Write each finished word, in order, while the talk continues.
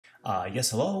Yes,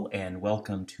 hello, and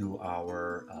welcome to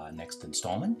our next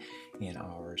installment in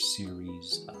our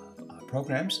series of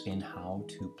programs in how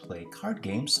to play card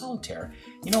game Solitaire.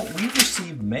 You know, we've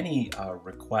received many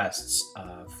requests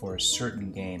for a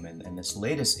certain game, and this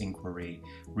latest inquiry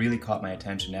really caught my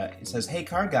attention. It says, "Hey,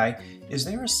 card guy, is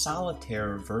there a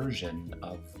Solitaire version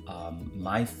of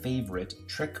my favorite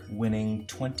trick-winning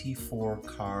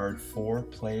 24-card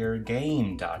 4-player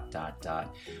game, ...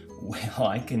 Well,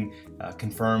 I can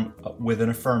confirm with an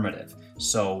affirmative.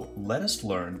 So let us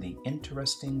learn the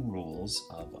interesting rules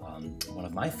of one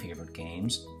of my favorite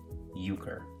games,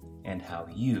 Euchre, and how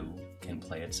you can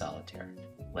play it solitaire.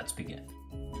 Let's begin.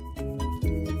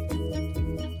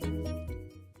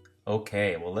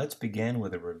 Okay, well, let's begin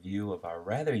with a review of our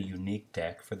rather unique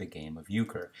deck for the game of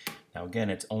Euchre. Now again,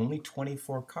 it's only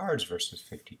 24 cards versus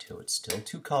 52. It's still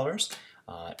two colors,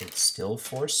 it's still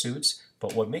 4 suits,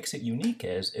 but what makes it unique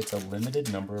is it's a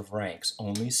limited number of ranks,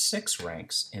 only 6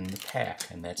 ranks in the pack,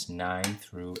 and that's 9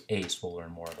 through ace. We'll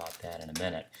learn more about that in a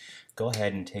minute. Go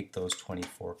ahead and take those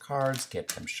 24 cards, get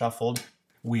them shuffled.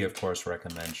 We, of course,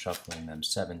 recommend shuffling them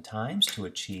 7 times to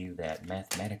achieve that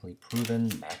mathematically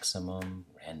proven maximum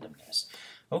randomness.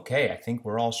 Okay, I think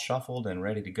we're all shuffled and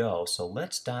ready to go, so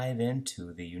let's dive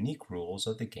into the unique rules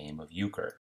of the game of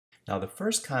Euchre. Now, the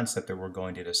first concept that we're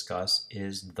going to discuss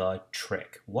is the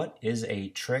trick. What is a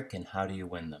trick and how do you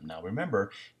win them? Now,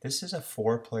 remember, this is a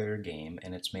 4-player game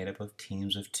and it's made up of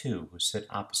teams of 2 who sit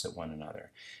opposite one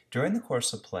another. During the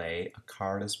course of play, a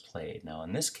card is played. Now,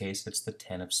 in this case, it's the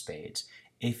 10 of spades.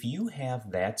 If you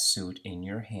have that suit in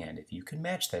your hand, if you can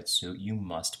match that suit, you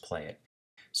must play it.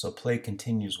 So play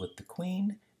continues with the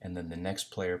queen, and then the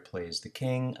next player plays the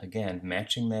king, again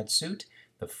matching that suit.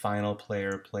 The final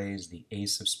player plays the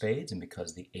ace of spades, and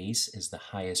because the ace is the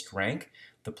highest rank,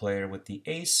 the player with the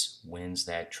ace wins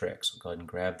that trick. So go ahead and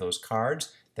grab those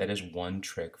cards. That is one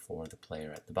trick for the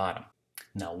player at the bottom.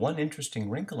 Now, one interesting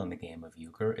wrinkle in the game of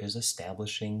Euchre is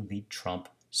establishing the trump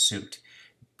suit.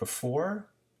 Before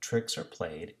tricks are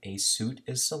played, a suit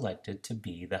is selected to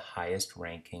be the highest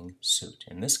ranking suit.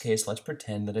 In this case, let's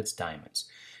pretend that it's diamonds.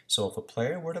 So if a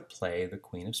player were to play the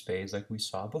queen of spades like we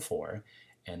saw before,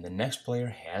 and the next player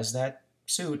has that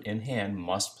suit in hand,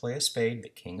 must play a spade, the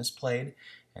king is played,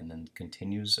 and then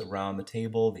continues around the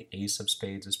table, the ace of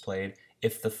spades is played.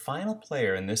 If the final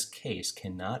player in this case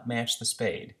cannot match the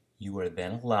spade, you are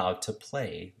then allowed to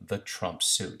play the trump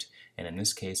suit. And in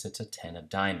this case, it's a 10 of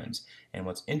diamonds. And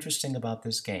what's interesting about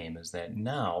this game is that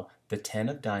now the 10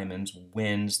 of diamonds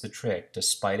wins the trick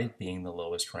despite it being the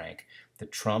lowest rank. The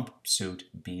trump suit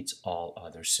beats all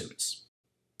other suits.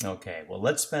 Okay, well,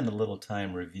 let's spend a little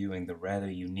time reviewing the rather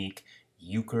unique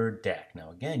Euchre deck.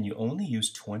 Now again, you only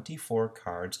use 24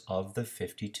 cards of the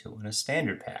 52 in a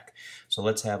standard pack. So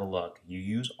let's have a look. You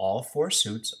use all 4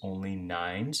 suits, only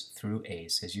 9s through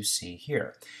ace, as you see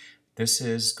here. This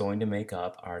is going to make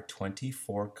up our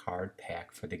 24 card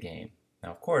pack for the game. Now,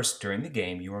 of course, during the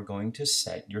game, you are going to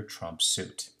set your trump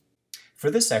suit.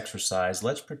 For this exercise,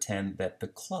 let's pretend that the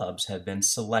clubs have been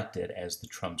selected as the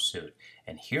trump suit.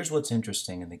 And here's what's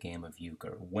interesting in the game of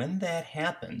Euchre. When that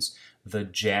happens, the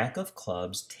jack of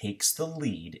clubs takes the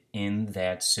lead in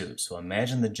that suit. So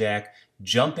imagine the jack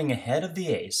jumping ahead of the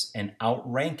ace and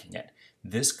outranking it.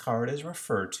 This card is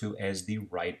referred to as the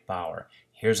right bower.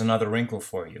 Here's another wrinkle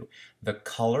for you. The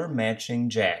color matching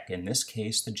jack, in this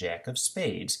case the jack of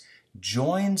spades,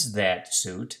 joins that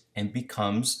suit and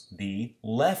becomes the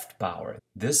left bower.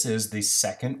 This is the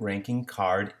second ranking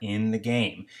card in the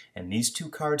game, and these two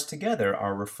cards together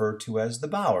are referred to as the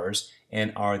bowers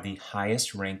and are the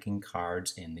highest ranking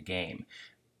cards in the game.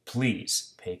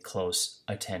 Please pay close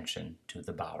attention to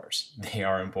the bowers. They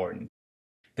are important.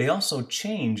 They also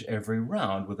change every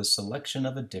round with a selection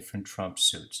of a different trump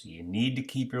suit, so you need to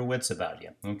keep your wits about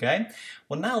you, okay?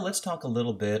 Well, now let's talk a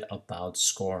little bit about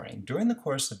scoring. During the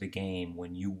course of the game,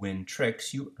 when you win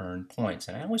tricks, you earn points,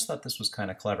 and I always thought this was kind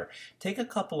of clever. Take a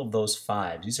couple of those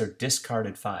 5s. These are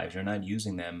discarded 5s. You're not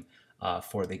using them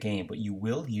for the game, but you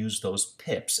will use those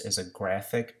pips as a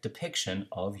graphic depiction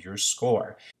of your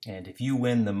score. And if you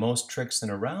win the most tricks in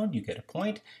a round, you get a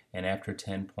point, and after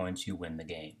 10 points, you win the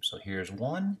game. So here's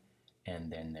 1,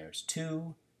 and then there's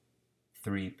 2,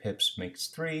 3 pips makes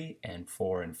 3, and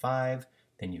 4 and 5.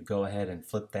 Then you go ahead and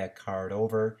flip that card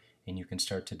over, and you can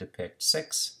start to depict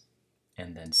 6,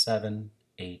 and then 7,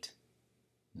 8,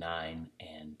 9,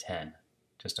 and 10.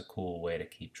 Just a cool way to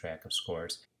keep track of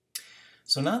scores.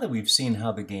 So now that we've seen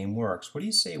how the game works, what do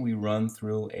you say we run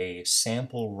through a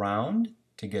sample round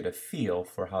to get a feel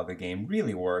for how the game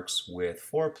really works with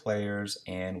 4 players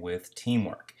and with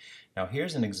teamwork? Now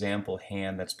here's an example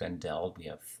hand that's been dealt. We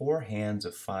have 4 hands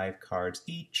of 5 cards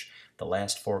each. The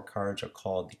last 4 cards are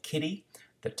called the kitty.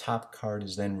 The top card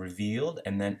is then revealed,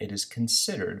 and then it is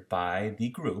considered by the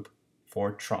group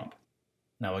for trump.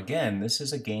 Now again, this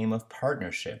is a game of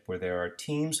partnership where there are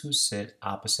teams who sit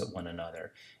opposite one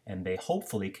another, and they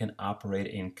hopefully can operate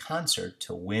in concert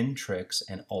to win tricks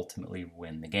and ultimately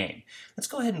win the game. Let's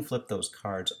go ahead and flip those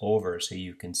cards over so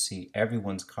you can see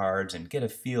everyone's cards and get a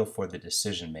feel for the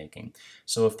decision making.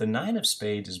 So if the 9 of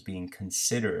spades is being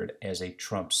considered as a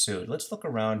trump suit, let's look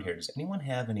around here. Does anyone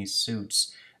have any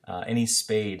suits, any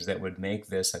spades that would make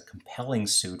this a compelling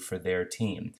suit for their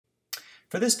team?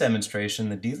 For this demonstration,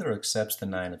 the dealer accepts the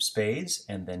 9 of spades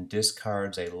and then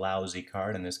discards a lousy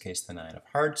card, in this case the 9 of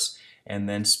hearts, and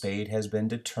then spade has been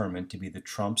determined to be the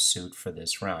trump suit for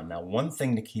this round. Now, one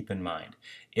thing to keep in mind,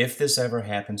 if this ever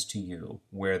happens to you,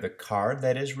 where the card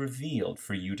that is revealed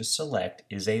for you to select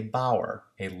is a bower,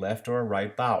 a left or a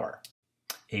right bower,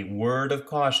 a word of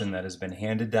caution that has been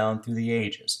handed down through the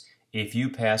ages: if you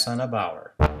pass on a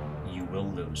bower, you will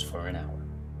lose for an hour.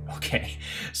 Okay,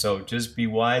 so just be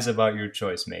wise about your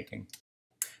choice making.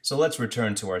 So let's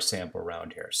return to our sample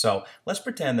round here. So let's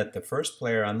pretend that the first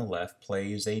player on the left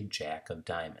plays a jack of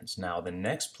diamonds. Now the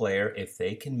next player, if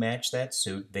they can match that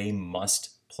suit, they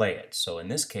must play it. So in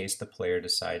this case, the player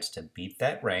decides to beat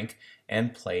that rank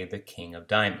and play the king of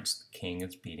diamonds. The king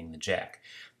is beating the jack.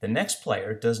 The next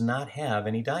player does not have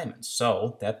any diamonds,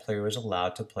 so that player is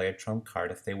allowed to play a trump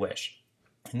card if they wish.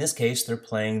 In this case, they're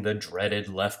playing the dreaded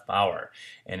left bower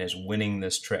and is winning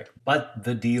this trick. But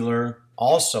the dealer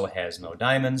also has no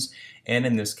diamonds, and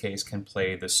in this case can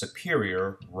play the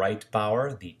superior right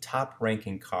bower, the top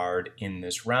ranking card in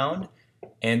this round,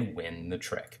 and win the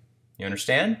trick. You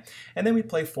understand? And then we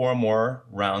play 4 more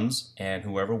rounds, and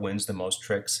whoever wins the most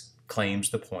tricks claims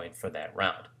the point for that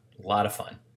round. A lot of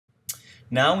fun.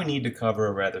 Now we need to cover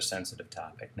a rather sensitive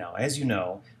topic. Now, as you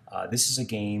know, this is a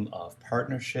game of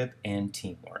partnership and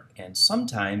teamwork, and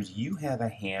sometimes you have a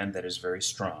hand that is very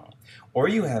strong, or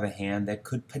you have a hand that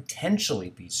could potentially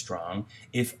be strong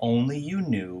if only you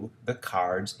knew the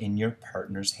cards in your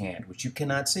partner's hand, which you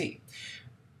cannot see.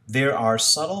 There are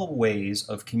subtle ways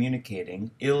of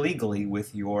communicating illegally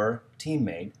with your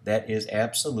teammate that is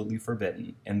absolutely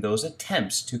forbidden, and those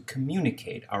attempts to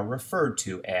communicate are referred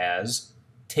to as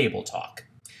table talk.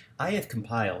 I have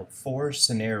compiled 4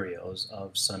 scenarios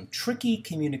of some tricky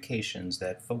communications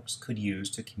that folks could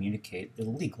use to communicate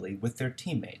illegally with their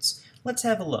teammates. Let's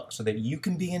have a look so that you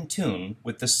can be in tune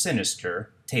with the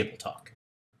sinister table talk.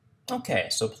 Okay,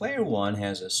 so player 1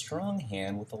 has a strong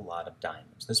hand with a lot of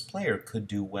diamonds. This player could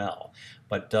do well,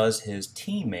 but does his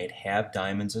teammate have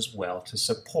diamonds as well to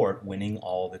support winning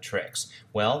all the tricks?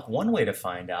 Well, one way to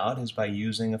find out is by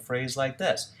using a phrase like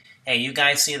this. Hey, you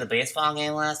guys see the baseball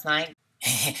game last night?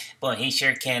 Boy, he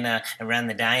sure can run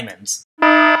the diamonds.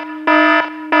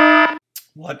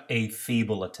 What a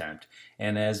feeble attempt.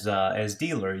 And as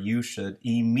dealer, you should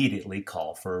immediately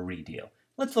call for a redeal.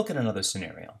 Let's look at another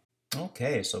scenario.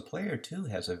 Okay, so player 2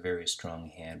 has a very strong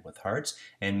hand with hearts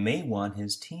and may want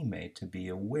his teammate to be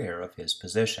aware of his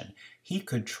position. He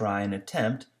could try an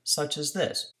attempt such as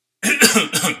this.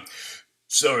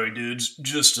 Sorry, dudes,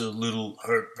 just a little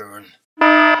heartburn.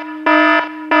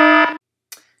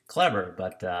 Clever,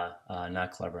 but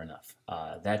not clever enough.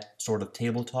 That sort of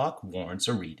table talk warrants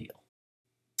a redeal.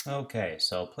 Okay,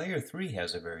 so player 3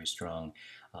 has a very strong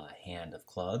hand of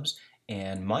clubs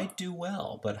and might do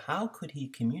well, but how could he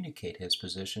communicate his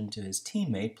position to his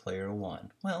teammate, player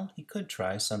 1? Well, he could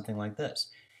try something like this.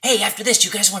 Hey, after this,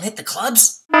 you guys want to hit the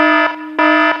clubs?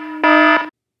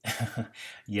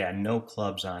 Yeah, no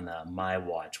clubs on my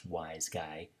watch, wise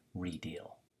guy.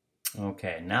 Redeal.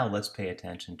 Okay, now let's pay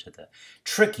attention to the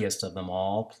trickiest of them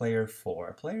all, player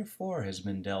 4. Player 4 has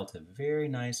been dealt a very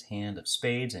nice hand of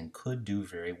spades and could do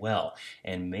very well,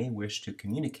 and may wish to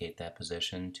communicate that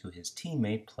position to his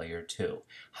teammate, player 2.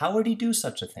 How would he do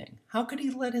such a thing? How could he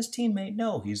let his teammate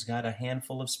know he's got a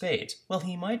handful of spades? Well,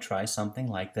 he might try something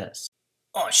like this.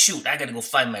 Oh, shoot, I gotta go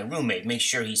find my roommate, make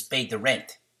sure he's paid the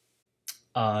rent.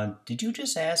 Did you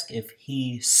just ask if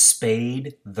he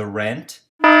spade the rent?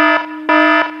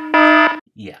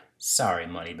 Yeah, sorry,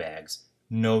 moneybags.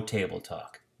 No table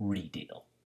talk. Redeal.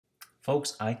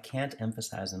 Folks, I can't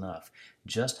emphasize enough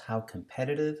just how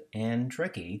competitive and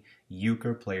tricky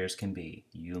euchre players can be.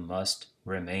 You must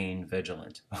remain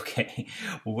vigilant. Okay,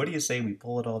 well, what do you say we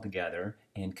pull it all together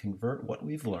and convert what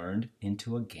we've learned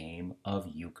into a game of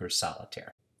euchre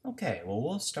solitaire? Okay, well,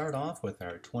 we'll start off with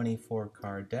our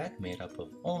 24-card deck made up of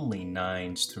only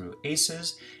 9s through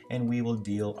aces, and we will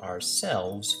deal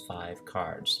ourselves 5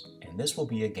 cards. And this will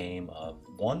be a game of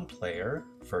 1 player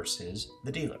versus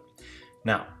the dealer.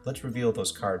 Now, let's reveal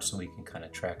those cards so we can kind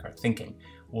of track our thinking.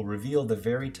 We'll reveal the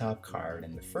very top card,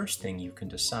 and the first thing you can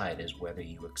decide is whether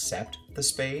you accept the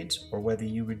spades or whether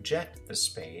you reject the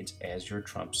spades as your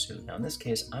trump suit. Now, in this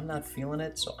case, I'm not feeling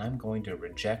it, so I'm going to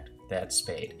reject that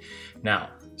spade. Now,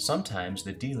 sometimes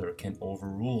the dealer can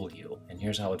overrule you, and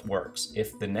here's how it works.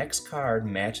 If the next card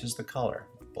matches the color,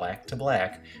 black to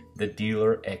black, the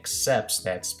dealer accepts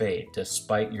that spade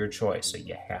despite your choice, so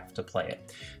you have to play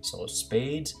it. So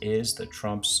spades is the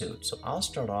trump suit. So I'll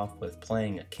start off with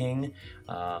playing a king.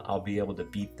 I'll be able to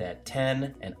beat that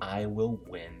 10 and I will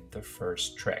win the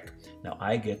first trick. Now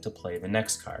I get to play the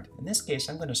next card. In this case,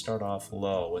 I'm going to start off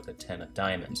low with a 10 of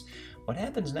diamonds. What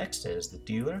happens next is the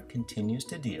dealer continues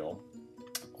to deal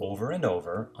over and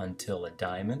over until a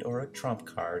diamond or a trump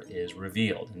card is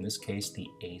revealed. In this case, the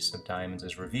ace of diamonds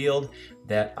is revealed.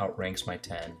 That outranks my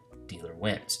 10. Dealer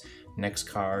wins. Next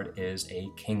card is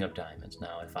a king of diamonds.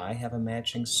 Now, if I have a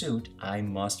matching suit, I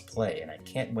must play, and I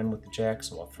can't win with the jack,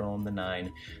 so I'll throw in the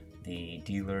 9. The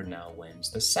dealer now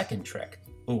wins the second trick.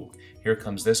 Ooh, here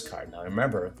comes this card. Now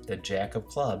remember, the jack of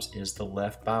clubs is the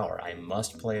left bower. I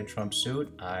must play a trump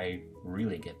suit. I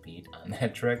really get beat on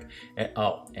that trick.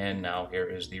 And now here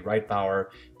is the right bower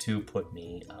to put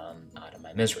me out of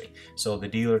my misery. So the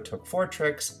dealer took 4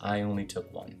 tricks. I only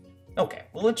took 1. Okay,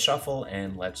 well, let's shuffle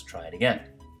and let's try it again.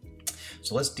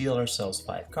 So let's deal ourselves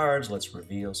 5 cards. Let's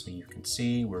reveal so you can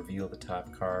see. Reveal the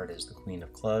top card is the queen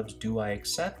of clubs. Do I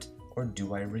accept or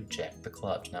do I reject the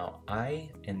clubs? Now, I,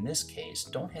 in this case,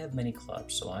 don't have many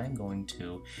clubs, so I'm going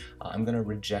to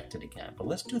reject it again. But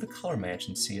let's do the color match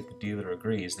and see if the dealer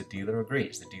agrees. The dealer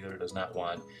agrees. The dealer does not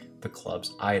want the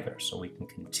clubs either. So we can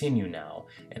continue now,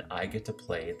 and I get to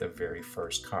play the very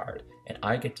first card. And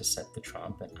I get to set the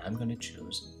trump, and I'm going to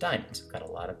choose diamonds. I've got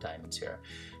a lot of diamonds here.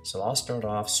 So I'll start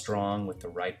off strong with the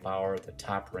right bower, the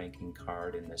top ranking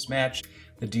card in this match.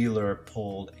 The dealer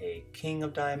pulled a king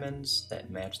of diamonds that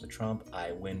matched the trump.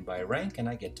 I win by rank and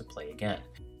I get to play again.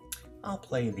 I'll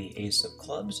play the ace of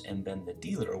clubs, and then the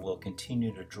dealer will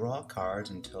continue to draw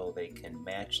cards until they can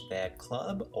match that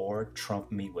club or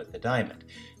trump me with a diamond.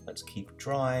 Let's keep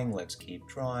drawing, let's keep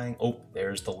drawing. Oh,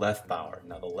 there's the left bower.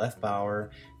 Now the left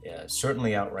bower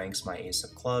certainly outranks my ace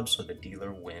of clubs, so the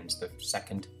dealer wins the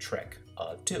second trick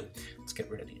of 2. Let's get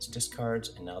rid of these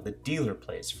discards, and now the dealer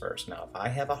plays first. Now if I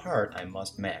have a heart, I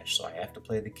must match, so I have to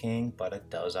play the king, but it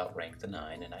does outrank the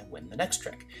 9, and I win the next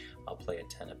trick. I'll play a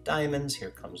 10 of diamonds.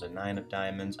 Here comes a 9 of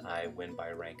diamonds. I win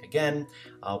by rank again.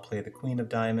 I'll play the queen of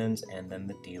diamonds, and then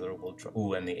the dealer will draw.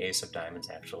 Ooh, and the ace of diamonds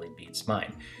actually beats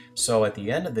mine. So at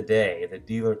the end of the day, the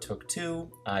dealer took 2,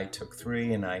 I took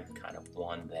 3, and I kind of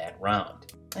won that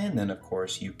round. And then, of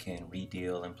course, you can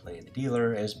redeal and play the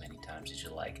dealer as many times as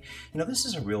you like. You know, this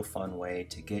is a real fun way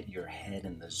to get your head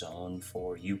in the zone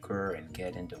for euchre and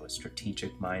get into a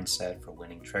strategic mindset for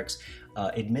winning tricks.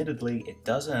 Admittedly, it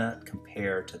doesn't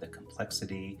compare to the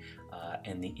complexity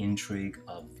and the intrigue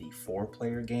of the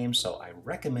 4-player game, so I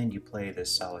recommend you play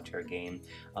this solitaire game,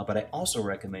 but I also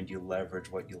recommend you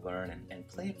leverage what you learn and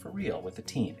play it for real with a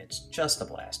team. It's just a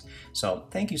blast. So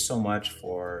thank you so much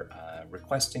for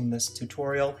requesting this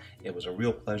tutorial. It was a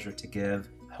real pleasure to give.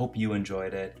 I hope you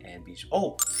enjoyed it, and be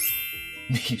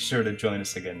sure to join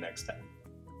us again next time.